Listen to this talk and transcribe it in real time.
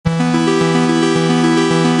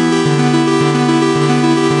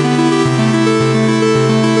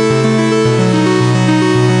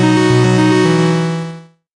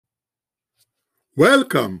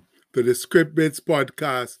Welcome to the Scrip-Bit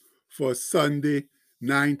podcast for Sunday,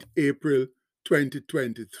 9th April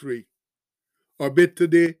 2023. Our bit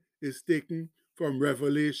today is taken from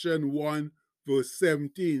Revelation 1 verse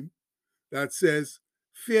 17 that says,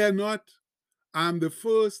 "Fear not, I'm the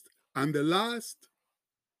first and the last."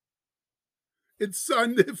 It's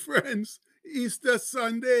Sunday, friends, Easter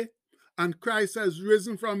Sunday, and Christ has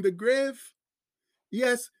risen from the grave.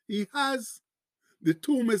 Yes, he has. The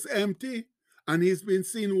tomb is empty, and he's been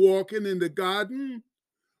seen walking in the garden.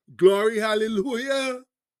 Glory, hallelujah.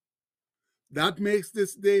 That makes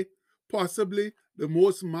this day possibly the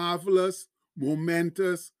most marvelous,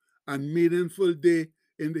 momentous, and meaningful day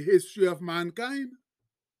in the history of mankind.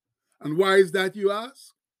 And why is that, you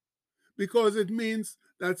ask? Because it means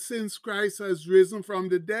that since Christ has risen from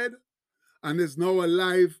the dead and is now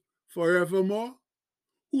alive forevermore,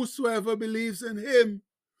 whosoever believes in him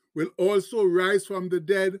will also rise from the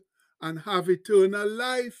dead and have eternal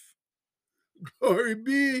life. Glory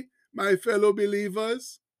be, my fellow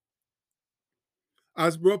believers.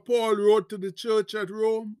 As Paul wrote to the church at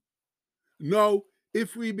Rome, "Now,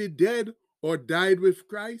 if we be dead or died with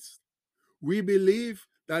Christ, we believe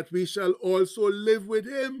that we shall also live with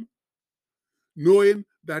him, knowing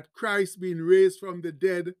that Christ being raised from the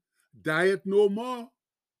dead dieth no more.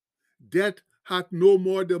 Death hath no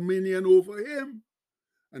more dominion over him."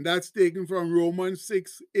 And that's taken from Romans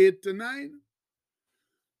 6, 8 to 9.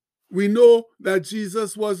 We know that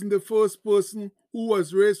Jesus wasn't the first person who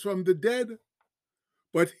was raised from the dead,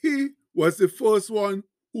 but he was the first one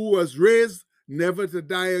who was raised never to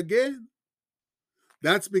die again.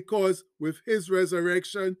 That's because with his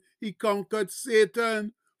resurrection, he conquered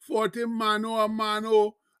Satan, fought him mano a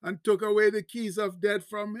mano, and took away the keys of death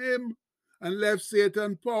from him and left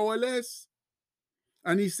Satan powerless.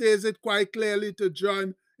 And he says it quite clearly to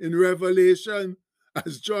John in Revelation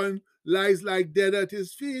as John lies like dead at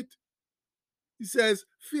his feet. He says,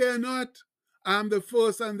 "Fear not, I am the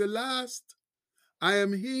first and the last. I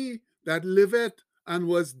am he that liveth and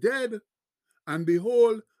was dead, and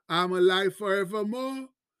behold, I am alive forevermore.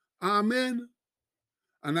 Amen.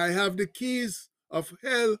 And I have the keys of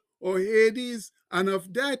hell or Hades and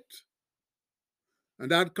of death." And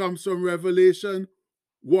that comes from Revelation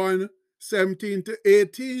 1, 17 to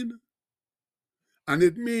 18. And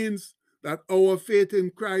it means that our faith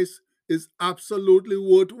in Christ is absolutely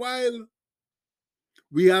worthwhile.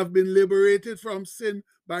 We have been liberated from sin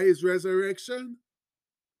by his resurrection.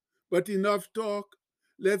 But enough talk.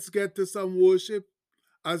 Let's get to some worship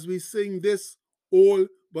as we sing this old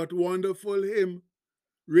but wonderful hymn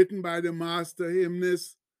written by the master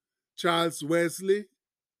hymnist Charles Wesley,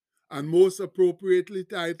 and most appropriately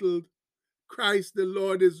titled, "Christ the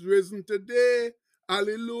Lord is risen today.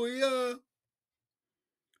 Hallelujah."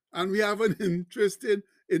 And we have an interesting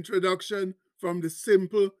introduction from the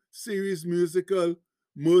simple series musical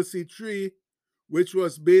Mercy Tree, which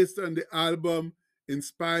was based on the album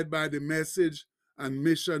inspired by the message and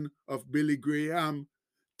mission of Billy Graham,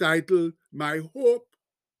 titled "My Hope."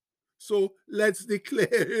 So let's declare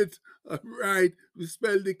it right. We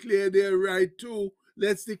spell declare there right too.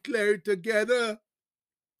 Let's declare it together.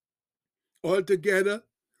 All together,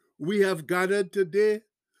 we have gathered today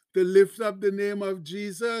to lift up the name of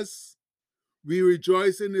Jesus. We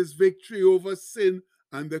rejoice in his victory over sin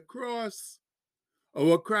and the cross.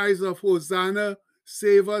 Our cries of Hosanna,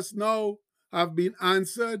 save us now, have been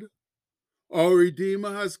answered. Our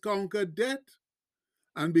Redeemer has conquered death.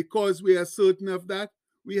 And because we are certain of that,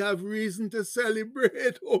 we have reason to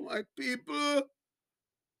celebrate, oh my people.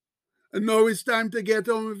 And now it's time to get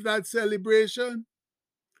on with that celebration.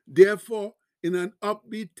 Therefore, in an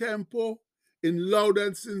upbeat tempo, in loud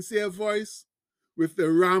and sincere voice, with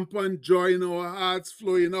the rampant joy in our hearts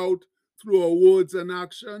flowing out through our words and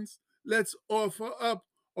actions, let's offer up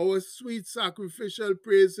our sweet sacrificial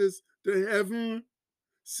praises to heaven,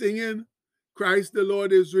 singing, "Christ the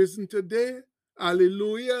Lord is risen today.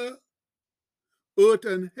 Hallelujah." Earth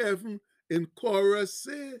and heaven in chorus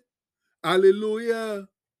say, "Hallelujah."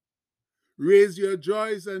 Raise your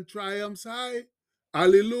joys and triumphs high.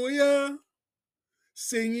 Hallelujah.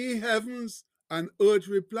 Sing ye heavens and earth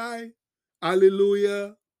reply.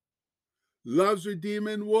 Hallelujah. Love's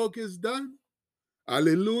redeeming work is done.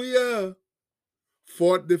 Hallelujah.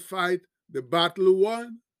 Fought the fight, the battle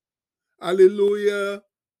won. Hallelujah.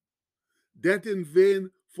 Death in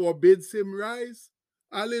vain forbids him rise.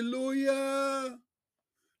 Hallelujah.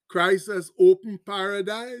 Christ has opened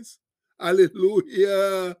paradise.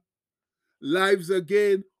 Hallelujah. Lives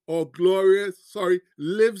again,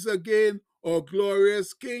 lives again, our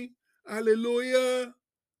glorious King. Hallelujah.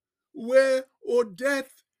 Where, O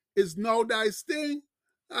death, is now thy sting?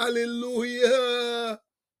 Hallelujah.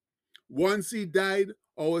 Once he died,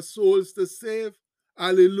 our souls to save.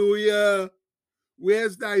 Hallelujah.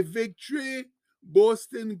 Where's thy victory,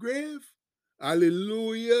 boasting grave?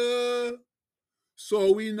 Hallelujah.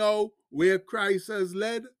 So we know where Christ has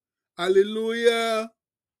led. Hallelujah.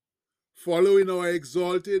 Following our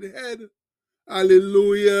exalted head.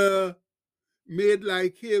 Hallelujah. Made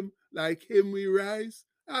like him we rise.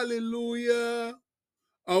 Hallelujah.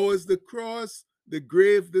 Ours the cross, the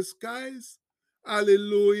grave, the skies.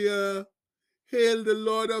 Hallelujah. Hail the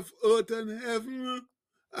Lord of earth and heaven.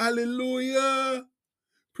 Hallelujah.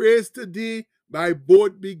 Praise to thee by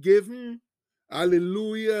both be given.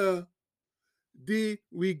 Hallelujah. Thee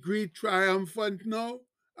we greet triumphant now.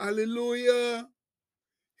 Hallelujah.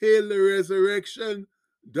 Hail the resurrection,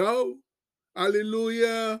 thou.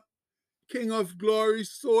 Hallelujah. King of glory,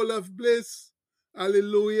 soul of bliss.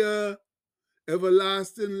 Hallelujah.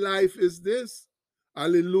 Everlasting life is this.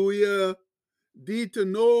 Hallelujah. Thee to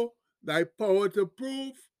know, thy power to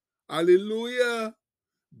prove. Hallelujah.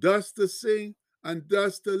 Thus to sing and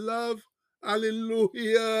thus to love.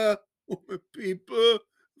 Hallelujah. Oh, my people,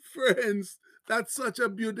 friends, that's such a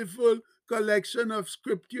beautiful collection of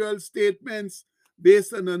scriptural statements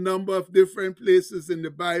based on a number of different places in the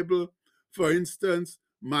Bible. For instance,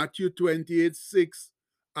 Matthew 28:6,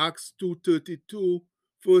 Acts 2:32,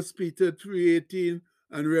 1 Peter 3:18,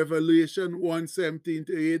 and Revelation 1:17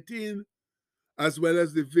 to 18, as well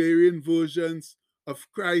as the varying versions of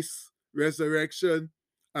Christ's resurrection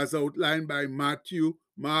as outlined by Matthew,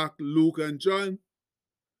 Mark, Luke, and John.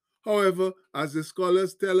 However, as the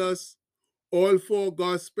scholars tell us, all four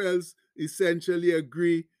Gospels essentially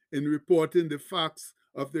agree in reporting the facts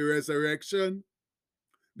of the resurrection.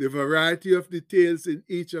 The variety of details in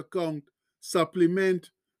each account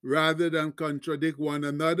supplement rather than contradict one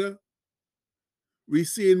another. We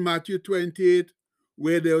see in Matthew 28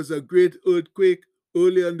 where there was a great earthquake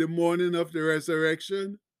early on the morning of the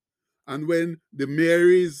resurrection. And when the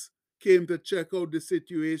Marys came to check out the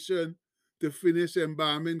situation to finish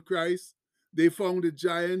embalming Christ, they found the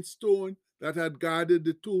giant stone that had guarded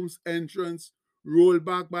the tomb's entrance rolled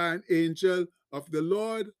back by an angel of the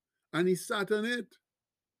Lord, and he sat on it.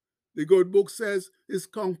 The good book says his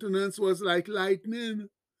countenance was like lightning,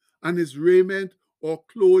 and his raiment or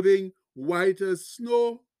clothing white as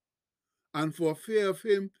snow. And for fear of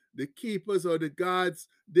him, the keepers or the guards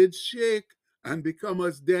did shake and become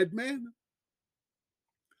as dead men.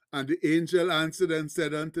 And the angel answered and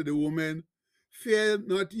said unto the woman, Fear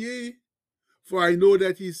not ye, for I know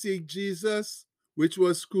that ye seek Jesus, which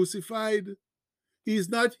was crucified. He is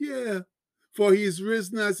not here, for he is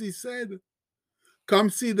risen as he said. Come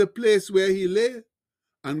see the place where he lay,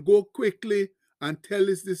 and go quickly and tell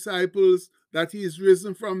his disciples that he is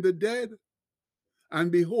risen from the dead.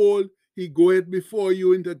 And behold, he goeth before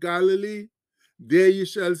you into Galilee. There you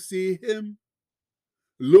shall see him.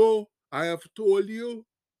 Lo, I have told you.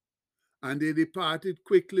 And they departed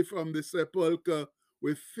quickly from the sepulchre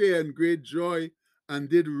with fear and great joy, and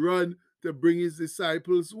did run to bring his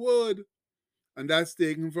disciples word. And that's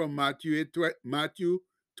taken from Matthew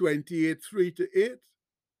 28:3 to 8.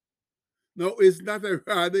 Now, isn't that a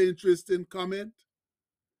rather interesting comment?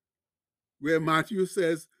 Where Matthew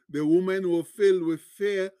says the women were filled with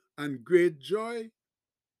fear and great joy.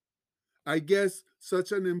 I guess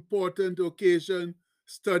such an important occasion,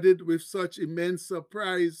 studied with such immense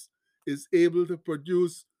surprise, is able to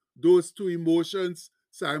produce those two emotions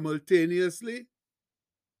simultaneously.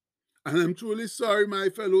 And I'm truly sorry, my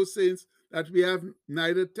fellow saints, that we have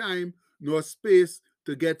neither time nor space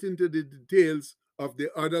to get into the details of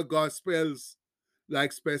the other Gospels,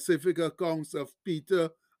 like specific accounts of Peter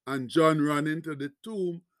and John running to the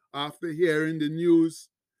tomb after hearing the news,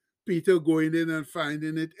 Peter going in and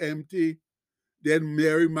finding it empty, then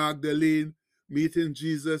Mary Magdalene meeting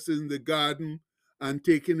Jesus in the garden and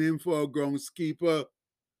taking him for a groundskeeper,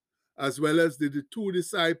 as well as the two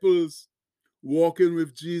disciples walking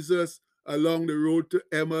with Jesus along the road to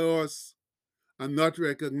Emmaus and not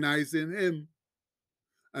recognizing him,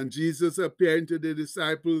 and Jesus appearing to the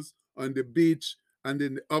disciples on the beach and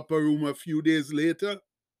in the upper room a few days later.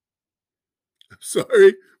 I'm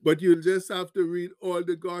sorry, but you'll just have to read all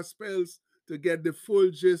the Gospels to get the full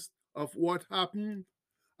gist of what happened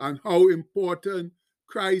and how important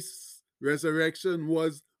Christ's resurrection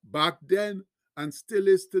was back then and still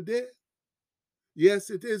is today. Yes,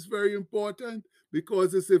 it is very important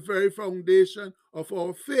because it's the very foundation of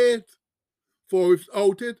our faith. For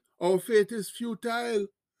without it, our faith is futile,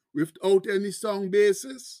 without any sound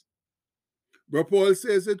basis. But Paul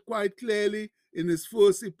says it quite clearly in his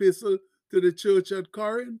first epistle to the church at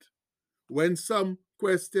Corinth, when some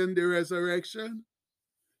question the resurrection.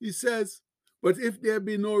 He says, but if there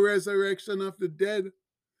be no resurrection of the dead,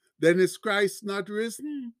 then is Christ not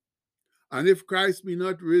risen? And if Christ be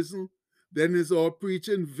not risen, then is our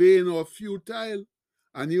preaching vain or futile,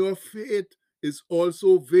 and your faith is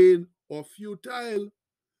also vain or futile.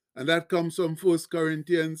 And that comes from 1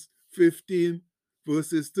 Corinthians 15,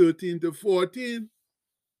 verses 13 to 14.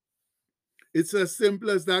 It's as simple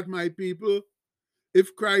as that, my people.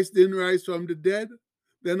 If Christ didn't rise from the dead,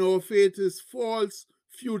 then our faith is false,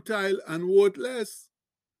 futile, and worthless.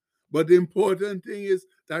 But the important thing is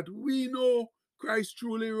that we know Christ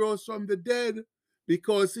truly rose from the dead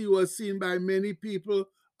because he was seen by many people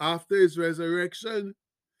after his resurrection,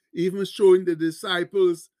 even showing the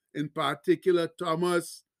disciples, in particular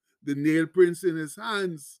Thomas, the nail prints in his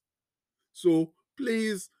hands. So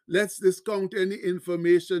please, let's discount any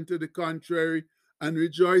information to the contrary and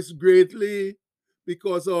rejoice greatly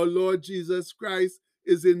because our Lord Jesus Christ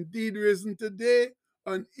is indeed risen today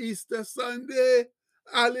on Easter Sunday.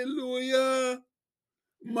 Hallelujah.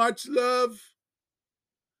 Much love.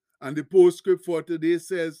 And the postscript for today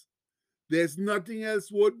says, there's nothing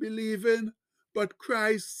else worth believing but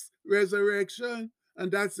Christ's resurrection.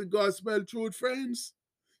 And that's the gospel truth, friends.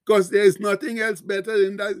 Because there's nothing else better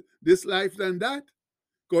in this life than that.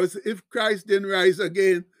 Because if Christ didn't rise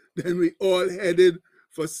again, then we all headed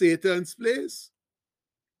for Satan's place.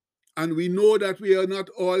 And we know that we are not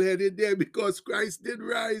all headed there because Christ did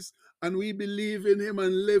rise and we believe in him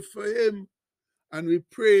and live for him. And we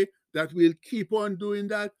pray that we'll keep on doing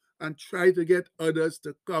that and try to get others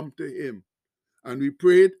to come to him. And we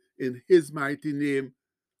pray it in his mighty name.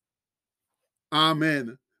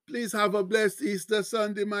 Amen. Please have a blessed Easter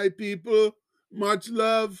Sunday, my people. Much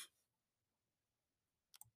love.